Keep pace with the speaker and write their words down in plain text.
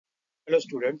Hello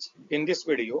students, in this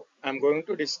video I am going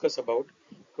to discuss about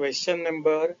question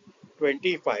number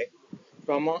 25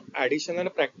 from an additional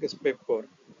practice paper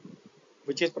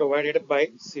which is provided by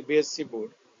CBSE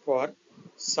board for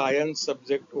science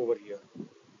subject over here.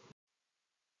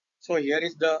 So here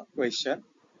is the question.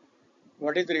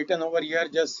 What is written over here?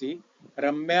 Just see.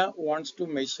 Ramya wants to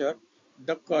measure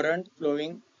the current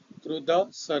flowing through the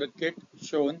circuit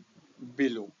shown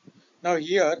below. Now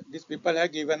here these people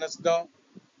have given us the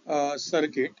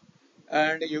circuit,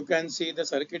 and you can see the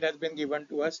circuit has been given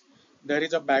to us. There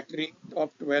is a battery of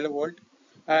 12 volt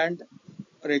and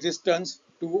resistance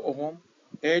 2 ohm,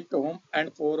 8 ohm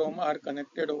and 4 ohm are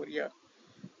connected over here.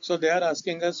 So they are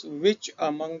asking us which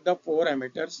among the four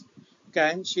ammeters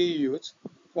can she use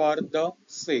for the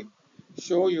same.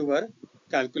 Show your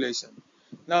calculation.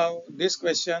 Now this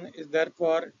question is there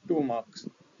for 2 marks.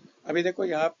 अभी देखो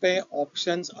यहाँ पे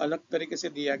options अलग तरीके से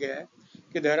दिया गया है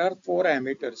कि there are 4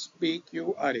 ammeters P,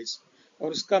 Q, R, S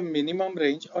और उसका मिनिमम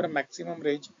रेंज और maximum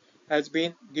range has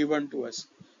been given to us.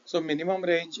 So minimum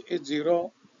range is 0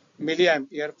 milli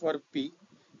ampere for P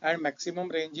and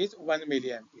maximum range is 1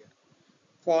 milliampere.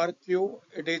 For Q,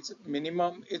 it is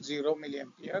minimum is 0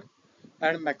 milliampere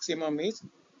and maximum is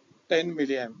 10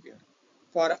 milliampere.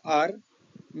 For R,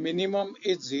 minimum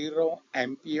is 0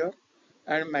 ampere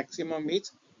and maximum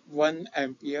is 1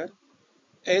 ampere.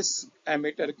 S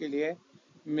ammeter के लिए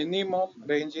minimum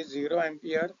range is 0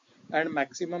 ampere and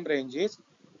maximum range is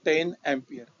 10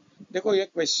 ampere. देखो ये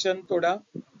question थोड़ा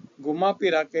घुमा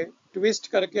फिरा के twist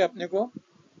करके अपने को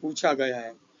पूछा गया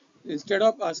है. Instead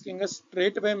of asking a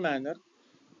straight way manner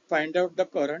find out the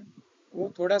current,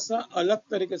 वो थोड़ा सा अलग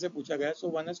तरीके से पूछा गया है. So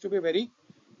one has to be very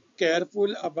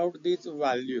careful about these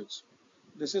values.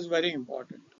 This is very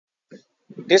important.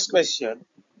 This question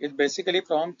is basically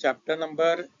from chapter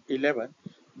number 11,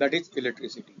 that is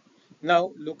electricity.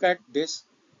 Now look at this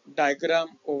diagram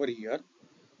over here.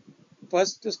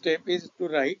 First step is to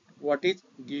write what is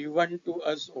given to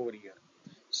us over here.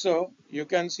 So you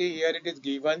can see here it is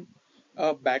given a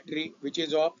battery which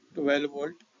is of 12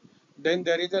 volt. Then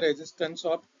there is a resistance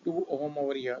of 2 ohm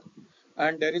over here.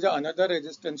 And there is another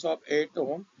resistance of 8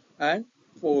 ohm and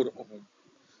 4 ohm.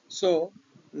 So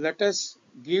let us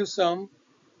give some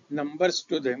numbers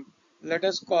to them. Let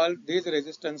us call these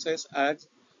resistances as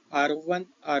R1,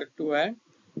 R2 and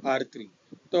R3.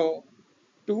 तो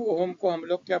 2 ओम को हम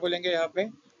लोग क्या बोलेंगे यहाँ पे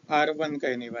R1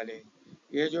 कहने वाले.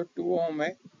 ये जो 2 ओम है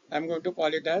I am going to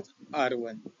call it as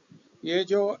R1. ये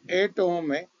जो 8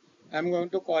 ओम है I am going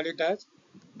to call it as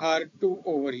R2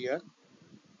 over here.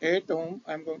 8 ohm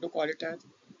I am going to call it as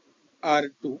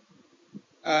R2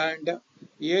 and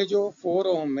ये जो 4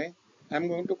 ohm है I am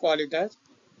going to call it as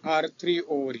R3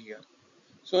 over here,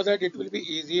 so that it will be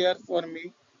easier for me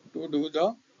to do the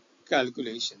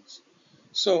calculations.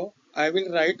 So I will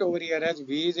write over here as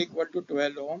V is equal to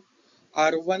 12 ohm,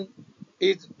 R1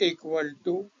 is equal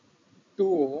to 2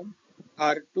 ohm,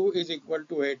 R2 is equal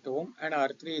to 8 ohm and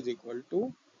R3 is equal to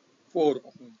 4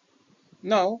 ohm.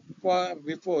 Now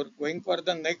before going for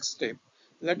the next step,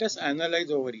 let us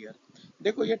analyze over here.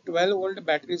 देखो ये 12 volt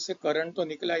battery से current तो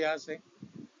निकला यहाँ से.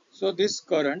 So this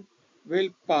current will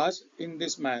pass in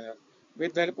this manner.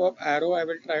 With the help of arrow I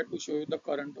will try to show you the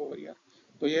current over here.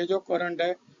 तो ये जो करंट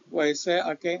है वो ऐसे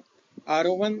आके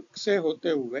R1 से होते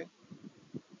हुए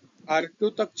R2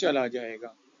 तक चला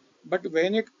जाएगा. But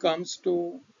when it comes to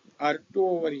R2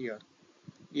 over here,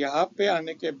 यहाँ पे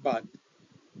आने के बाद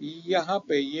यहाँ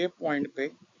पे ये पॉइंट पे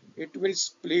it will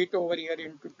split over here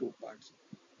into two parts.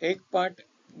 एक part,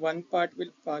 one part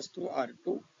will pass through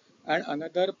R2 and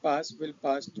another pass will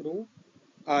pass through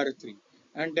R3,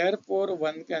 and therefore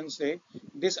one can say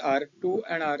this R2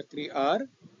 and R3 are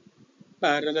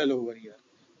parallel over here.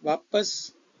 वापस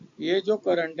ये जो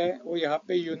current है वो यहाँ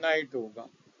पे unite होगा,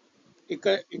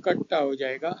 इकट्ठा हो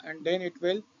जाएगा and then it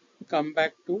will come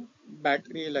back to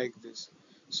battery like this.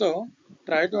 So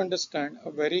try to understand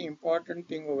a very important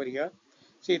thing over here.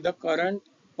 See the current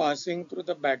passing through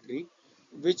the battery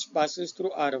which passes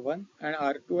through R1 and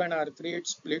R2 and R3, it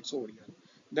splits over here.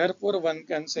 Therefore one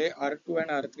can say R2 and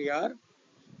R3 are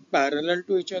parallel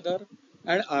to each other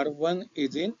and R1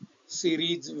 is in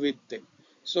series with them.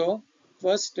 So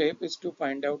first step is to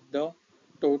find out the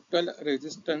total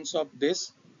resistance of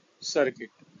this circuit.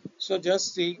 So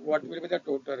just see what will be the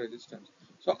total resistance.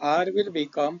 So R will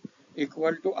become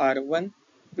equal to R1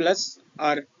 plus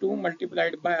R2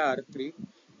 multiplied by R3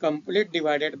 complete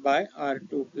divided by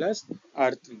R2 plus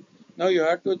R3. Now you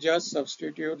have to just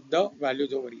substitute the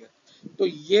values over here. तो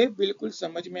ये बिल्कुल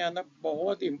समझ में आना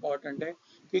बहुत important है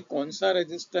कि कौन सा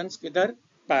रेजिस्टेंस किधर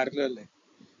पैरेलल है.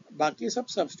 बाकी सब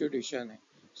सब्स्टिट्यूशन है.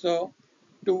 सो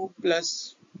 2 plus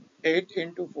 8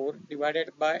 into 4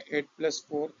 divided by 8 plus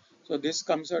 4. So this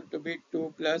comes out to be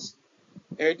 2 plus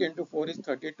 8 into 4 is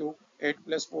 32. 8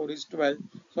 plus 4 is 12.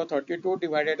 So 32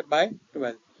 divided by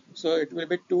 12. So it will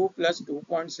be 2 plus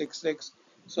 2.66.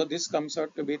 So this comes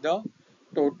out to be the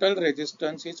total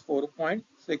resistance is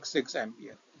 4.66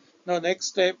 ampere. Now next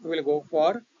step we will go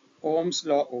for Ohm's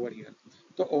law over here.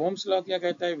 तो Ohm's law क्या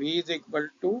कहता है? V is equal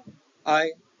to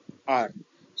I R.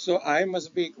 So I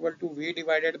must be equal to V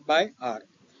divided by R.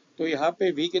 तो यहाँ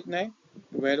पे V कितना है?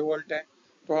 12 volt है.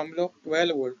 तो हम लोग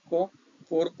 12 वोल्ट को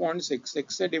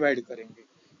 4.66 से डिवाइड करेंगे.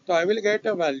 तो I will get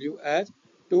a value as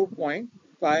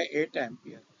 2.58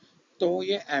 ampere. तो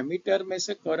ये एमीटर में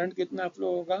से करंट कितना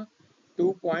फ्लो होगा?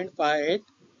 2.58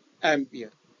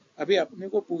 एम्पियर. अभी अपने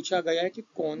को पूछा गया है कि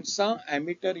कौन सा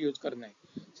एमीटर यूज करना है.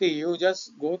 सी you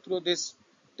just go through this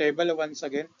table once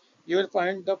again. You will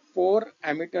find the four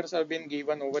emitters have been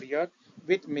given over here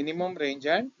with minimum range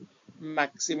and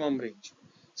maximum range.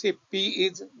 See, P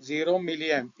is 0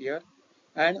 milliampere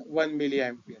and 1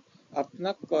 milliampere.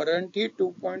 अपना current ही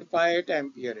 2.58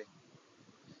 ampere है.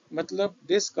 मतलब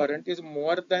this current is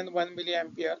more than 1 milli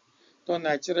ampere. तो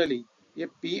naturally ये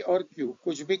P और Q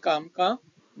कुछ भी काम का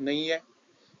नहीं है.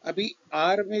 अभी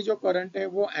R में जो करंट है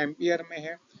वो एम्पियर में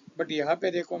है, बट यहाँ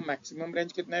पे देखो मैक्सिमम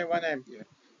रेंज कितना है? 1 एम्पियर,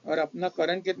 और अपना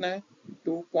करंट कितना है?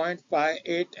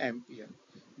 2.58 ampere.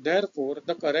 Therefore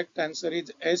the correct answer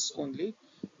is S only.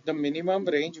 The minimum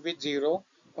range with 0,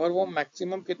 और वो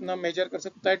मैक्सिमम कितना मेजर कर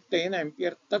सकता है? 10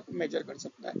 एम्पियर तक मेजर कर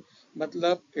सकता है.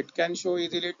 मतलब it can show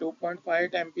easily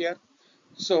 2.58 ampere.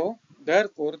 So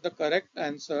therefore the correct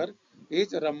answer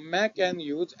is Ramya can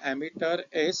use ammeter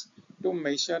S to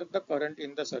measure the current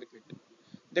in the circuit.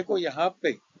 देखो यहाँ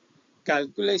पे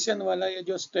कैलकुलेशन वाला ये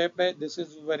जो स्टेप है, this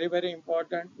is very very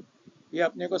important. ये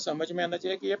अपने को समझ में आना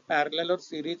चाहिए कि ये पैरेलल और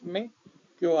सीरीज में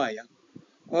क्यों आया.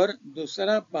 और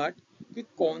दूसरा पार्ट कि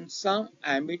कौन सा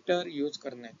एमीटर यूज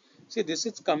करना है. See this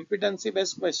is competency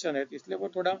based question है, इसलिए वो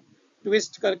थोड़ा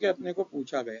ट्विस्ट करके अपने को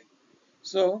पूछा गया है.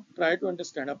 So try to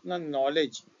understand. अपना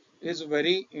knowledge is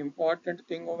very important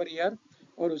thing over here,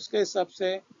 और उसके हिसाब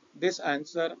से this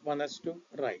answer one has to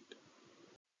write.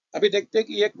 अभी देखते हैं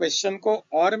कि ये क्वेश्चन को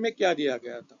और में क्या दिया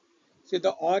गया था. See,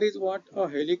 the or is what? A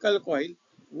helical coil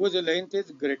whose length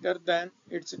is greater than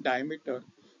its diameter.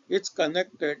 It's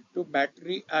connected to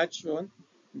battery as shown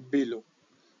below.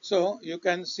 So you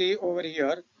can see over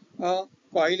here a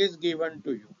coil is given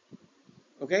to you.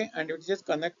 Okay, and it is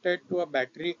connected to a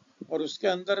battery, और उसके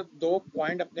अंदर दो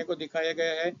point अपने को दिखाया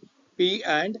गया है P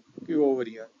and Q over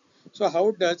here. So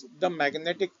how does the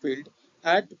magnetic field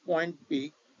at point P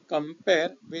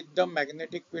compare with the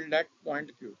magnetic field at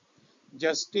point Q?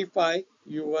 Justify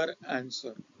your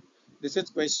answer. This is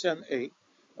question ए.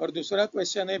 और दूसरा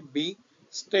क्वेश्चन है B.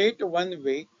 State one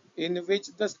way in which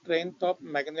the strength of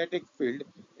magnetic field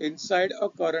inside a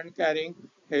current carrying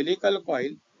helical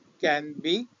coil can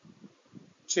be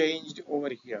changed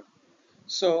over here.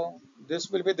 So this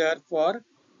will be there for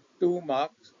 2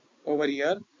 marks over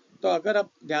here. तो अगर आप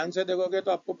ध्यान से देखोगे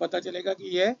तो आपको पता चलेगा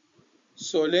कि ये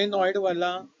सोलेनॉइड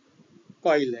वाला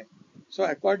कॉइल है. So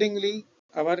accordingly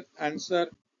our answer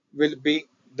will be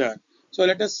there.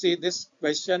 So let us see, this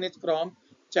question is from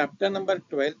chapter number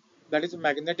 12, that is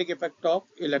magnetic effect of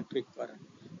electric current.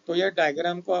 तो ये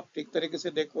डायग्राम को आप ठीक तरीके से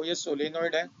देखो, ये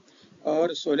सोलेनॉइड है,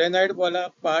 और सोलेनॉइड वाला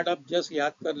पार्ट आप जस्ट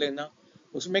याद कर लेना.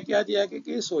 उसमें क्या दिया गया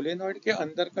कि सोलेनॉइड के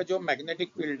अंदर का जो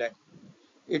मैग्नेटिक फील्ड है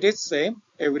इट इज सेम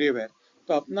एवरीवेयर.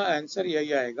 तो अपना आंसर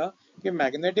यही आएगा कि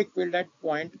magnetic field at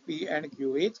point P and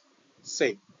Q is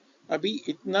same. अभी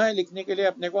इतना लिखने के लिए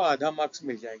अपने को आधा मार्क्स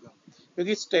मिल जाएगा,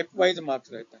 क्योंकि स्टेप वाइज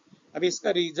मार्क्स रहता है. अभी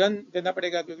इसका रीजन देना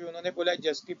पड़ेगा, क्योंकि उन्होंने बोला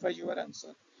जस्टिफाई योर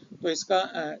आंसर. तो इसका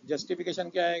जस्टिफिकेशन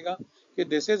क्या आएगा कि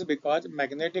this is because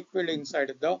magnetic field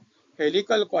inside the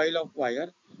helical coil of wire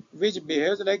which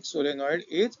behaves like solenoid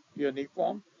is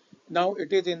uniform. Now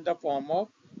it is in the form of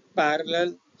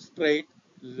parallel straight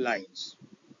lines.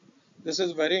 This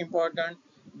is very important.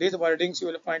 These wordings you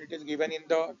will find it is given in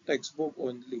the textbook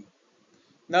only.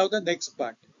 Now the next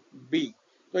part B.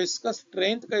 तो इसका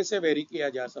strength कैसे very किया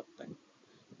जा सकता है.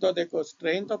 तो देखो,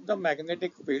 strength of the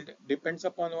magnetic field depends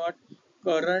upon what?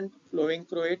 Current flowing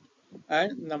through it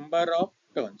and number of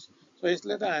turns. So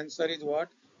इसलिए the answer is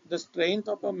what? The strength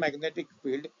of a magnetic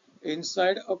field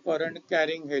inside a current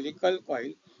carrying helical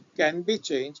coil can be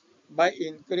changed by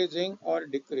increasing or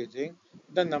decreasing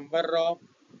the number of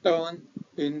turn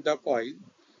in the coil,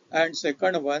 and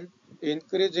second one,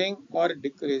 increasing or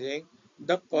decreasing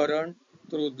the current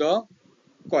through the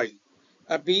coil.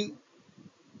 अभी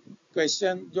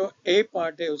question जो ए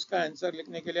part है उसका answer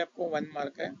लिखने के लिए आपको 1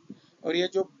 mark है, और ये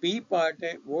जो बी पार्ट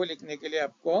है वो लिखने के लिए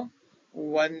आपको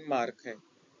 1 मार्क है.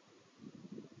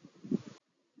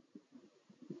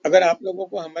 अगर आप लोगों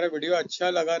को हमारा वीडियो अच्छा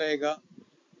लगा रहेगा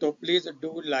तो please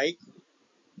do like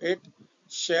it,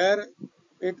 share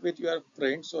it with your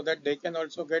friends so that they can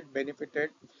also get benefited,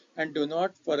 and do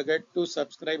not forget to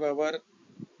subscribe our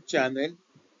channel.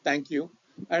 Thank you.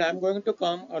 And I'm going to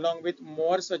come along with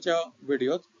more such a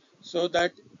videos so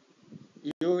that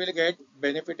you will get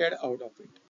benefited out of it.